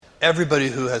Everybody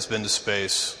who has been to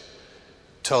space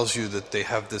tells you that they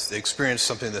experience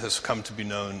something that has come to be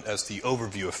known as the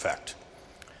overview effect.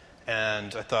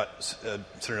 And I thought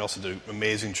Senator Nelson did an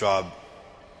amazing job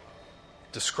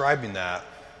describing that.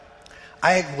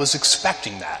 I was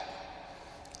expecting that,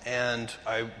 and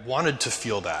I wanted to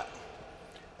feel that,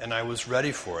 and I was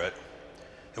ready for it.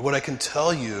 And what I can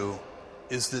tell you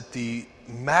is that the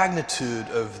magnitude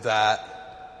of that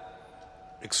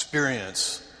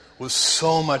experience was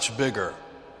so much bigger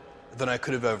than I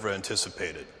could have ever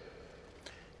anticipated.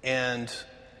 And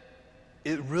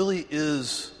it really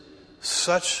is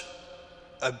such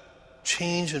a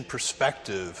change in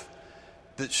perspective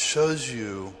that shows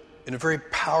you, in a very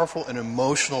powerful and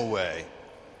emotional way,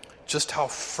 just how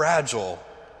fragile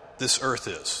this earth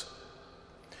is.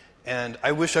 And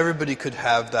I wish everybody could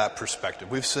have that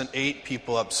perspective. We've sent 8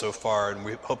 people up so far, and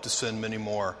we hope to send many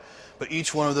more. But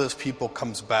each one of those people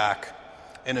comes back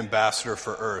an ambassador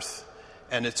for Earth.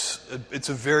 And it's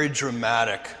a very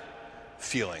dramatic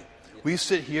feeling. We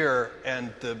sit here,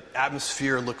 and the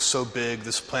atmosphere looks so big,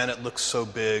 this planet looks so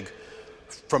big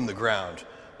from the ground.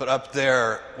 But up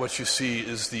there, what you see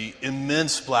is the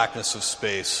immense blackness of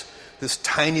space, this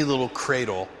tiny little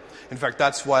cradle. In fact,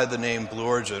 that's why the name Blue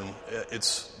Origin,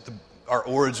 our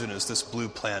origin is this blue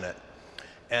planet.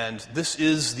 And this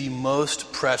is the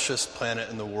most precious planet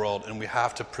in the world, and we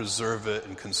have to preserve it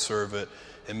and conserve it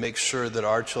and make sure that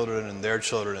our children and their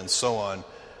children and so on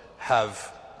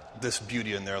have this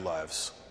beauty in their lives.